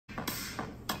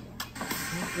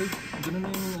Uy, ganun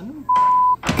na yung ano.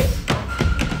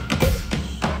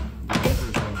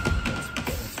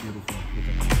 That's beautiful.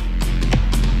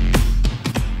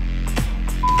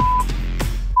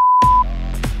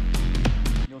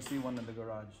 You'll see one in the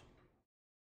garage.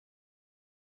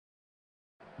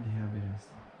 They have it as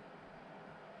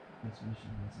transmission.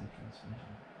 That's a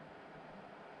transmission.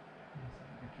 It's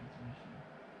like a transmission.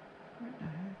 What the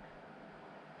heck?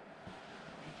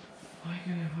 Why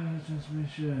can't I find the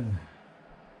transmission?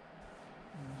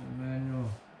 There's a manual.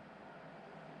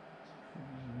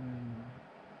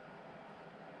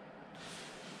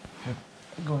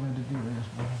 I'm going to the dealer's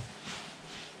bro.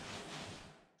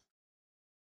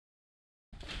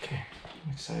 Okay,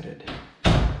 I'm excited.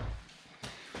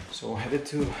 So we're headed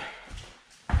to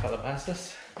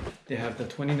Calabasas. They have the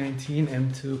 2019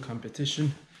 M2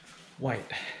 Competition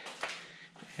White.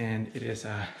 And it is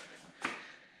a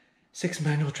 6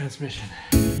 manual transmission.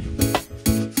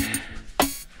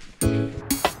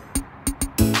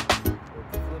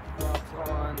 Flip-flops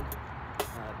on,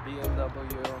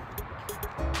 BMW.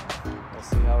 We'll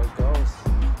see how it goes.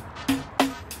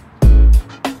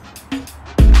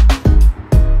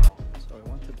 So I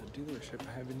went to the dealership. I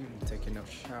haven't even taken a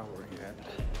shower yet.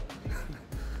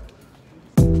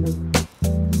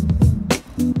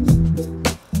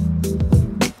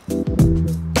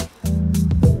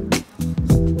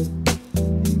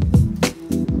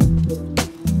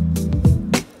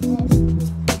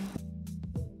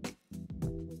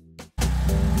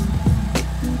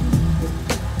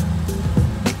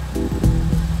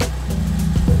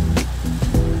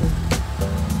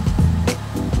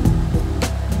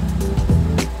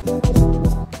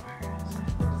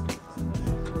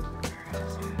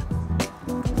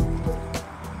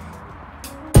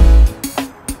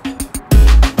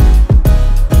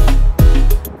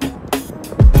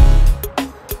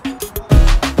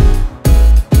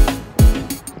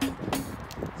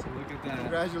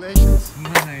 Congratulations.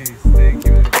 Nice, thank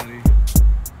you everybody.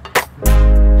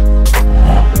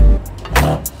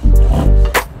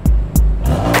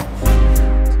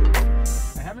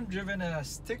 I haven't driven a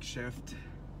stick shift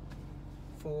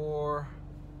for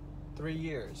 3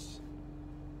 years.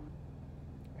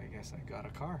 I guess I got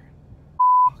a car.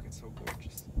 Oh, it's so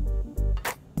gorgeous.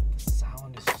 The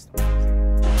sound is just amazing.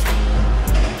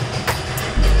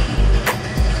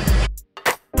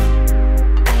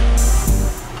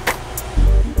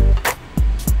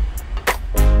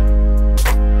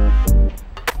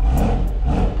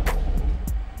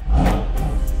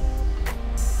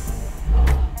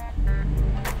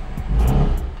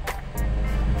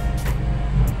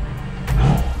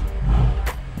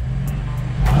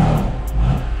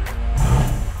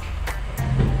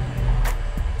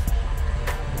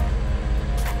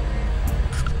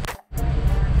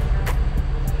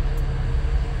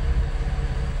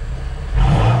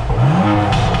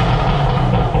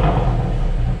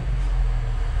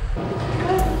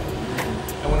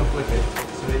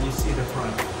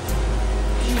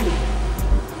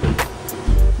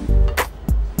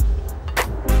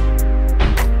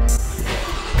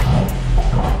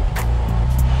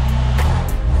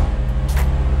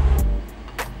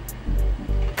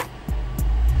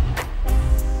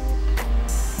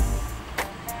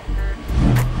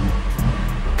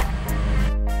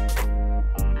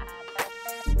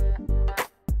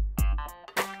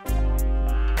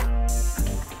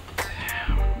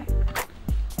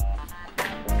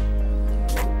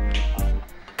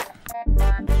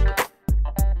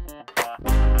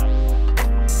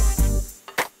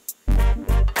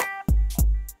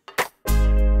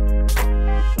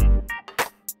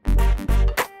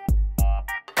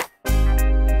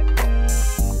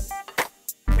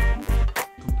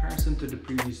 To the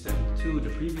previous M2, the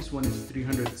previous one is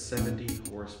 370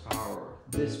 horsepower.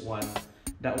 This one,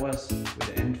 that was with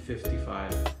the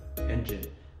N55 engine.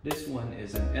 This one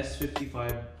is an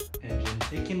S55 engine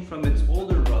taken from its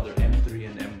older brother M3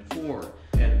 and M4.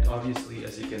 And obviously,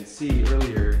 as you can see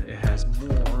earlier, it has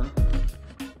more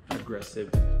aggressive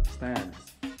stance.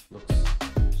 Looks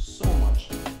so much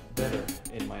better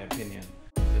in my opinion.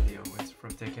 Video is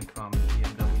taken from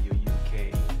BMW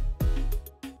UK.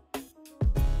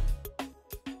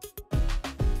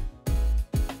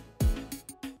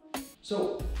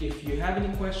 So, if you have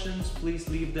any questions, please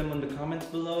leave them in the comments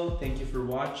below. Thank you for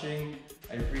watching.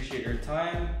 I appreciate your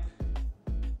time.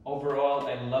 Overall,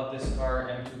 I love this car,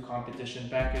 M2 Competition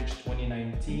Package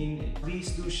 2019.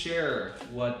 Please do share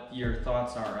what your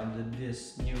thoughts are on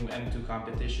this new M2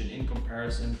 Competition in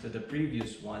comparison to the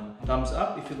previous one. Thumbs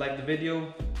up if you liked the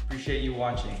video. Appreciate you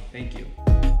watching. Thank you.